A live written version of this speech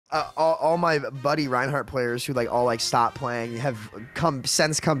all my buddy Reinhardt players who like all like stopped playing have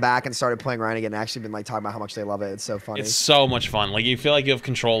since come back and started playing Rein again and actually been like talking about how much they love it. It's so funny. It's so much fun. Like you feel like you have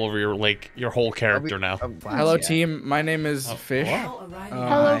control over your whole character now. Hello team, my name is Fish.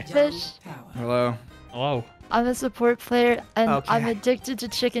 Hello, Fish. Hello. Hello. I'm a support player, and I'm addicted to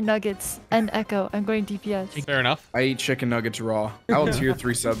chicken nuggets and Echo. I'm going DPS. Fair enough. I eat chicken nuggets raw. I will tier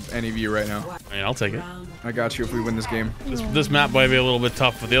 3 sub any of you right now. I mean, I'll take it. I got you if we win this game. This map might be a little bit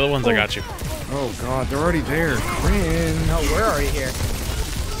tough, but the other ones I got you. Oh god, they're already there. Cringe. No, we're already here.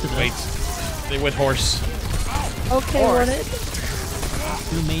 Wait. They with horse. Okay, what it?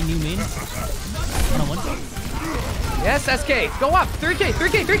 New main. 1-on-1. Yes, SK. Go up. 3K.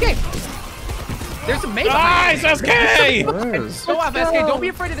 There's a mate Nice, behind SK! Go up, SK. Don't be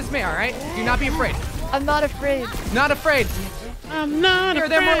afraid of this mate, all right? Do not be afraid. I'm not afraid. Not afraid. I'm not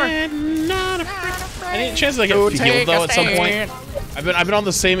afraid. Not afraid. Any chance I get healed though at some point? I've been on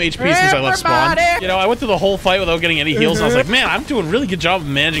the same HP since I left spawn. You know, I went through the whole fight without getting any heals, and I was like, man, I'm doing a really good job of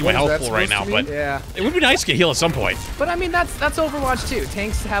managing my health pool right now. But it would be nice to get healed at some point. But I mean, that's Overwatch too.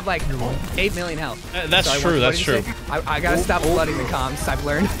 Tanks have like 8 million health. That's true. That's true. I gotta stop flooding the comms. I've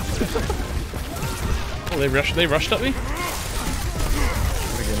learned. Oh, they rushed at me?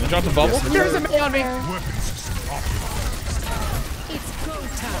 They dropped a bubble? There's a man on me!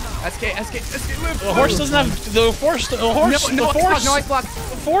 SK, live! The horse doesn't have... The horse... The horse... No, the horse! No, I blocked.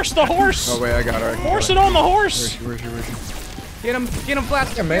 Force the horse! Oh wait, I got her. Force it on the horse! Where's you? Get him,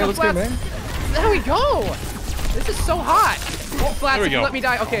 Flats. Yeah, man, let's go, man. There we go! This is so hot! Oh, Flats, if you let me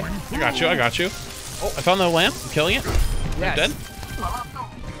die. Okay. I got you. Oh, I found the lamp. I'm killing it. Yes. Dead.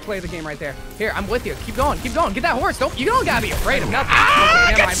 Play the game right there. Here, I'm with you. Keep going. Get that horse. You don't gotta be afraid of nothing.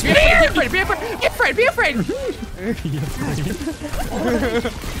 Ah, Okay, be afraid.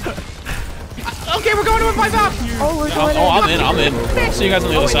 Okay, we're going to a 5-out. I'm in. I'll see you guys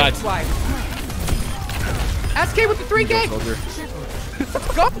on the other side. SK with the 3K.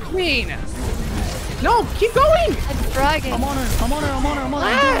 Go, Queen. No, keep going. I'm dragging. I'm on her.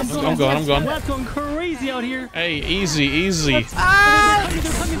 I'm going. That's going crazy out here. Hey, easy. They're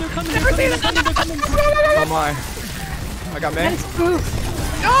coming. Oh my. I got man. No,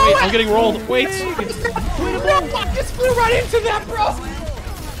 wait, I'm getting rolled. Wait. I just flew right into that, bro.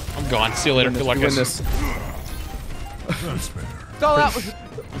 I'm gone. See you later. Good luck, guys. It's all out.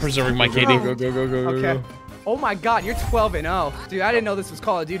 I'm preserving my KD. Go. Okay. Oh my god, you're 12-0. Dude, I didn't know this was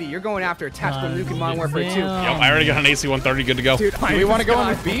Call of Duty. You're going after a tactical nuke in Modern Warfare 2. Yep, I already got an AC-130 good to go. Dude, do we want to go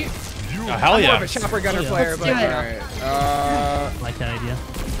on the beat? Oh, hell yeah. I'm more of a chopper gunner player, but Alright, I like that idea.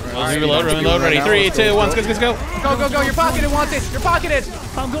 Reload, ready. 3, 2, 1, let's go. Go, you're pocketed, wanted. You're pocketed.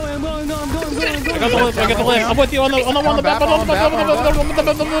 I'm going. I got the lift. I'm with you on the one.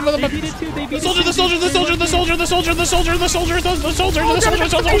 They beat it too. The soldier.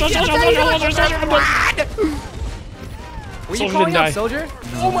 Were you calling up, soldier?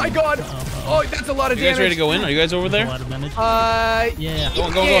 Oh my god. Oh, that's a lot of damage. You guys ready to go in? Are you guys over there? Yeah.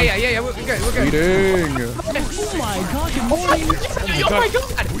 Go. Yeah, we're good. Beating. Oh my god, good morning. Oh my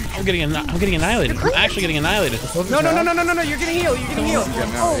god. I'm getting annihilated. I'm actually getting annihilated. No, you're getting healed.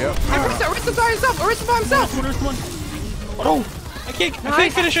 Arista by himself. Oh, I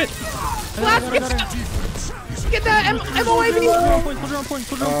can't finish it. Get that MOAB.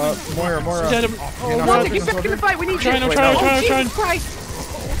 Moira. Wanted, get back in the fight. We need you. I'm trying. Jesus Christ.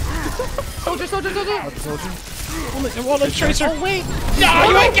 Soldier. Well, the tracer. Oh, wait. No,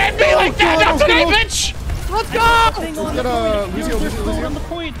 you ain't getting me like that. Not today, bitch. Let's go. On the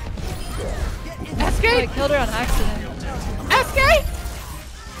point. SK. I killed her on accident.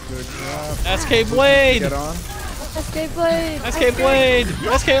 SK Blade. Get on. SK Blade. SK Blade.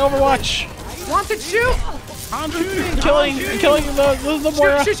 SK Overwatch. Wanted shoot. I'm shooting. Killing the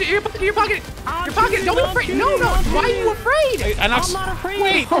Moira. Shoot. Your pocket. Don't be afraid. No. Why are you afraid? I'm not afraid.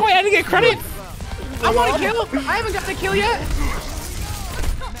 Wait, I didn't get credit. I want to kill. I haven't got the kill yet.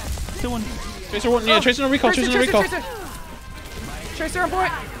 Still one. Tracer no recall. Tracer on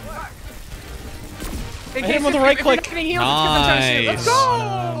point. I hit him with the right click. Nice. Let's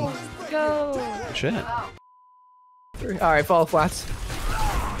go. Go. Shit. All right, follow Flats.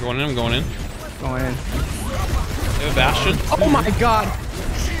 I'm going in. Going in. They have a bastion. Oh my god.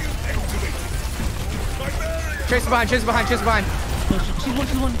 Tracer behind. She's one.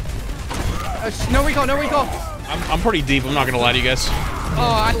 No recall. I'm pretty deep. I'm not gonna lie to you guys. Oh,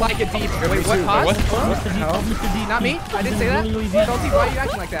 I like it deep. Wait, what? Pause? Mr. D. Not me? I didn't say that? Salty, why are you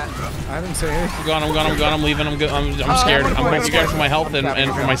acting like that? I didn't say anything. I'm gone. I'm leaving. I'm scared. I'm scared for my health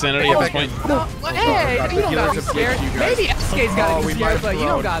and for my sanity at this point. Hey, you don't gotta be scared. Maybe SK's gotta be scared, but you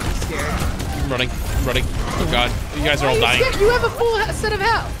don't gotta be scared. I'm running. Oh god, you guys are all dying. You have a full set of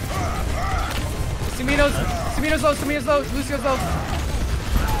health. Samino's low, Samino's low, Lucio's low.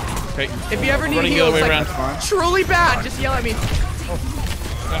 Okay. If you ever need Running the heals, other way like, around. truly bad, just yell at me.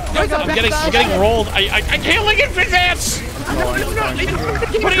 I'm getting rolled. I can't link in advance.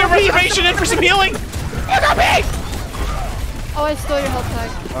 Putting a reservation in for some healing. Oh, I stole your health pack.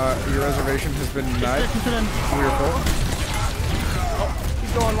 Your reservation has been denied. Wonderful.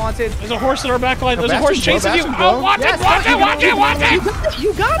 He's going wanted. There's a horse in our back line. There's a Bastion, horse chasing you. Bastion, Oh, go. watch it, Yes, watch it, watch it, watch it.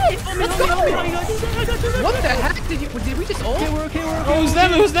 You got it. Let's go. What the heck did we just ult? We're okay. Who's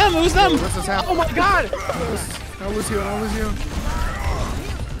them? Who's them? Who's them? What's this happening? Oh my god. No, Lucio, no, Lucio.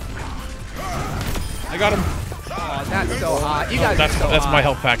 I got him. Oh, that's so hot. You guys are so That's hot. my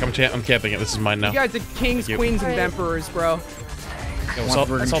health pack. I'm camping it. This is mine now. You guys are kings, queens, and emperors, bro. Yo,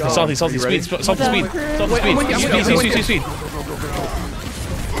 salty speed. Ready? Salty speed. Speed.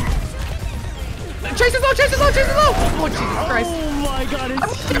 Chase is low, chase is low, chase is low! Oh, Jesus Christ. Oh my god,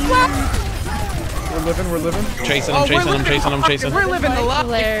 it's We're living. Chasing him. We're living the life.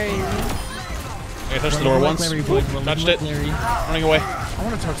 Hilarious. I touched the door once. Larry, boys. We're Touched living it. with Larry. Running away. I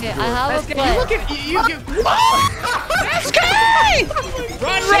want to touch Okay, the I door. have a You plan. look at you. SK!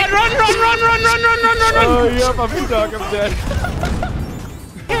 Run! Oh, yep, I'm stuck. I'm dead.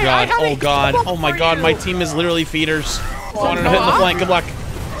 Oh god. Oh my god. My team is literally feeders. Wanted to hit in the flank. Good luck.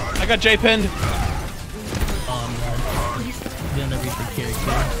 I got J pinned. Then the Reaper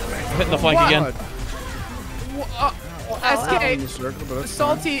character. Hitting the flank again. SK,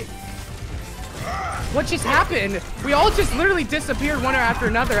 salty. What just happened? We all just literally disappeared one after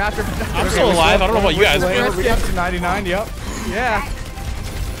another. I'm still alive. I don't know about you guys. We got to 99, yep. Yeah.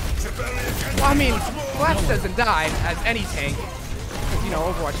 Well, I mean, Flash doesn't die as any tank. You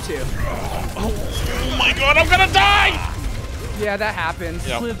know, Overwatch 2. Oh my god, I'm gonna die! Yeah, that happens.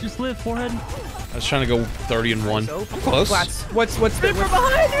 Yep. Just live, forehead. I was trying to go 30-1. Close. Flats. What's the Reaper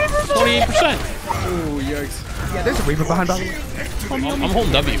behind! 28%. Oh, yikes. Yeah, there's a Reaper behind, by the way. I'm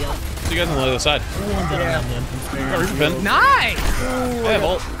holding W. So you guys on the other side. Yeah. Got Reaper pin. Nice! I have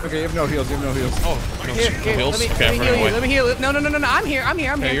ult. Okay, you have no heals. Oh, no Here, heals. let Okay, me I'm heal running you. away. Let me heal you. No. I'm here.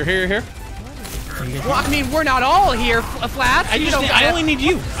 Okay, you're here. Well, I mean, we're not all here, Flats. I only need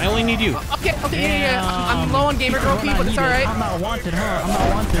you. Okay, yeah. I'm low on gamer girl people. It's all right. I'm not wanted, huh? I'm not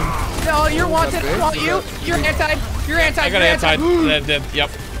wanted. No, you're wanted. I want you. You're anti. I got anti. Yep.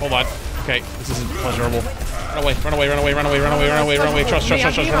 Hold on. Okay, this isn't pleasurable. Run away. Trust. Run away. Trust.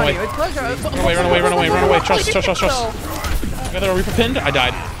 I got a Reaper pinned. I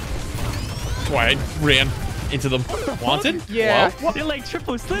died. That's why I ran into them. Wanted? Yeah. Well, They like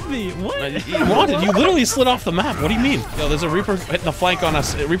triple slid me. What? wanted. You literally slid off the map. What do you mean? Yo, there's a Reaper hitting the flank on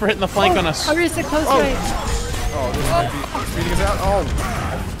us. Hurry, close right. Oh, this might be speeding us out.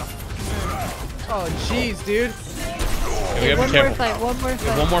 Oh, jeez, dude. We gotta be careful. One more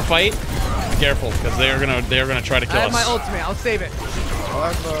fight. One more fight. Be careful, because they are gonna try to kill I have us. my ultimate. I'll save it.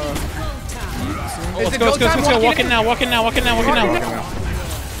 I'll have, Let's go. Walk in now.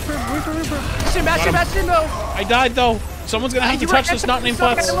 Bastion, though. I died though. Someone's gonna have to touch this not named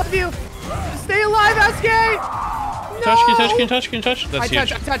Flats. I love you. Stay alive, SK. Can you touch? That's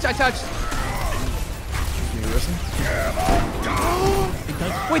huge. I touch.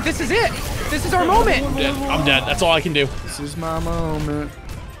 Wait, this is it. This is our moment. I'm dead. That's all I can do. this is my moment.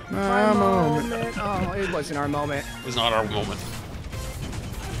 My moment. Oh, it wasn't our moment. It was not our moment.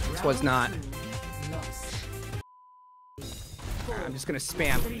 This was not. I'm just gonna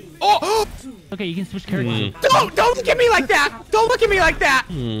spam. Okay, you can switch characters. Don't look at me like that. Don't look at me like that.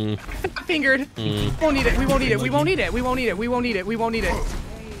 Fingered. We won't need it.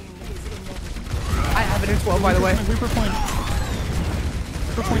 I have it in 12, by the way. Reaper point.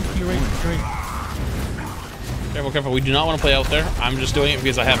 You're right. Careful. We do not want to play out there. I'm just doing it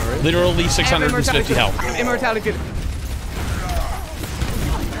because I have literally 650 health. I have immortality.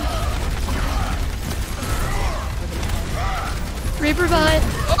 Reaper behind.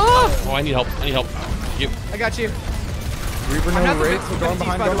 Oh, I need help. You. I got you. Reaper I'm not no the raid, best so going defense,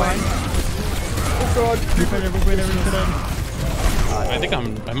 behind, by go the way. behind. I think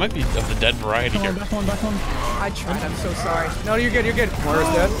I might be of the dead variety here. Back one. I tried. I'm so sorry. No, you're good. Moira's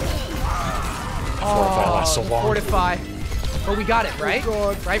dead. Fortify lasts so long. Fortify. Oh, we got it, right?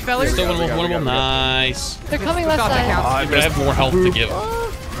 Right, fellas? Still winnable. Nice. They're coming It's the left thought that side. counts. But I have more health to give.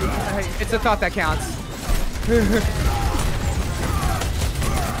 It's the thought that counts.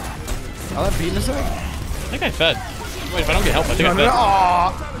 I'll have beaten us up. I think I fed. Wait, if I don't get help, I think I fed.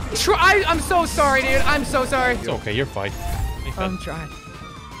 I'm so sorry, dude. I'm so sorry. It's okay, you're fine. I'm trying.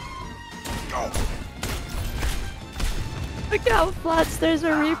 Look out, Flats. There's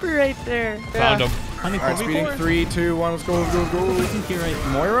a Reaper right there. Found him. Honey, All right, speeding. 3, 2, 1. Let's go. Let's go. Go. Right.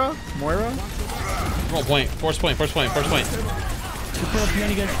 Moira. Roll point. Force point. Pull up behind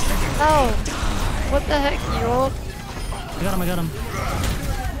you guys. Oh, what the heck, yo? I got him.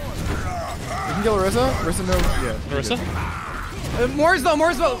 You can kill Orisa. Orisa, no. Yeah. Marissa? Moore's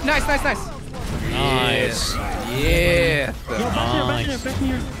low. Nice. Nice. Yeah. Yo, back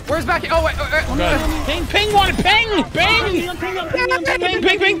here. Where's back? Oh, wait. Good. Ping one. Ping. Ping.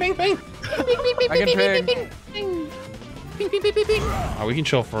 I can ping.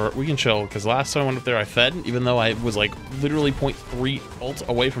 We can chill because last time I went up there I fed, even though I was like literally 0.3 ult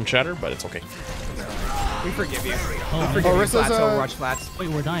away from Shatter, but it's okay. We forgive you. Oh, Orisa's Flats, Overwatch flats. wait,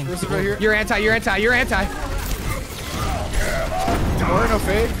 we're dying. Orisa's right here. You're anti. Moira, no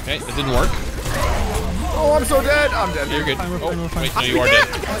fade. Okay, that didn't work. Oh, I'm so dead. I'm dead. You're good. Fine, we're Oh, fine. wait, no, you are dead.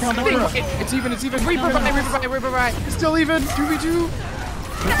 It's even. Reaper by. It's still even. 2v2.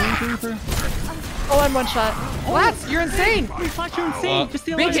 Oh, I'm one shot. Flats, you're insane. Flash, you're insane. Just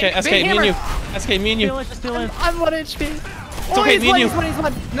steal big it. hit. SK, me and you. SK, me and you. Just steal it. I'm 1 HP. It's okay, me and you. He's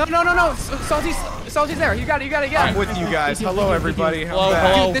one. No. Salty's there. You got it. I'm with you guys. Hello, everybody.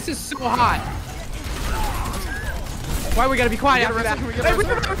 Hello. Dude, this is so hot. Why we gotta be quiet after that?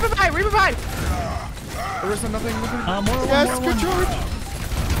 Hey, Reaper by. Orisa, nothing. More Yes, one. good charge.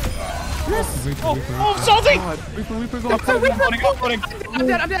 Oh, Salty! Reaper, go. I'm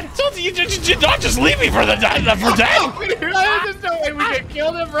dead. Salty, you did not just leave me for dead. There's no way we get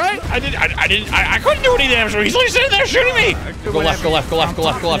killed him, right? I couldn't do any damage. He's only sitting there shooting me. Go left. Trust. Go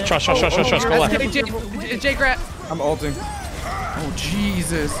left. Jake Rat. I'm ulting. Oh,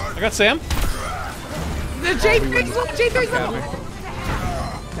 Jesus. I got Sam. The J3's low.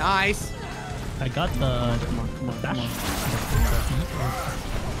 Nice. I got the dash.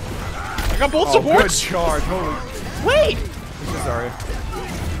 I got both Good supports. charge. Holy. Wait. I'm so sorry.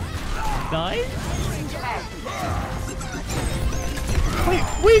 Guys?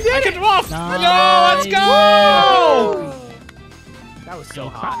 We did I it. kicked him off. Nice. No, let's go. That was so Yo,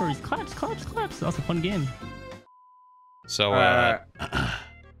 hot. clappers, claps. That was a fun game. So,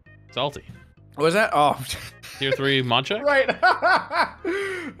 Salty. What was that? Oh. Tier 3 Mancha? Right.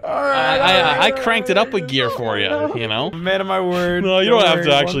 All right. I cranked it up a gear for you, you know? Man of my word. No, you don't have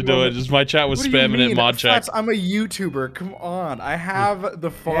to actually do it. Just my chat was What do you spamming it mean? mod check. Flats, I'm a YouTuber. Come on. I have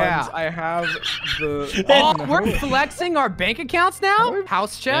the funds. Yeah. I have the. Oh, we're flexing our bank accounts now?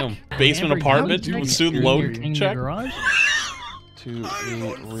 House check? Damn, basement Amber, apartment you with check student your- loan in the check. garage? To be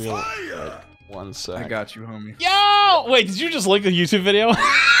real, like, 1 sec. I got you, homie. Yo! Wait, did you just link a YouTube video?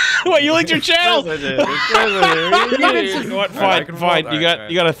 Wait, you linked your channel? I did. You know what? Fine. You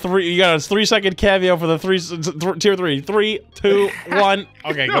got a 3 second cameo for the tier 3. 3, 2, 1.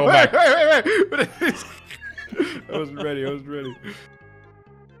 Okay, go back. Wait. I was ready.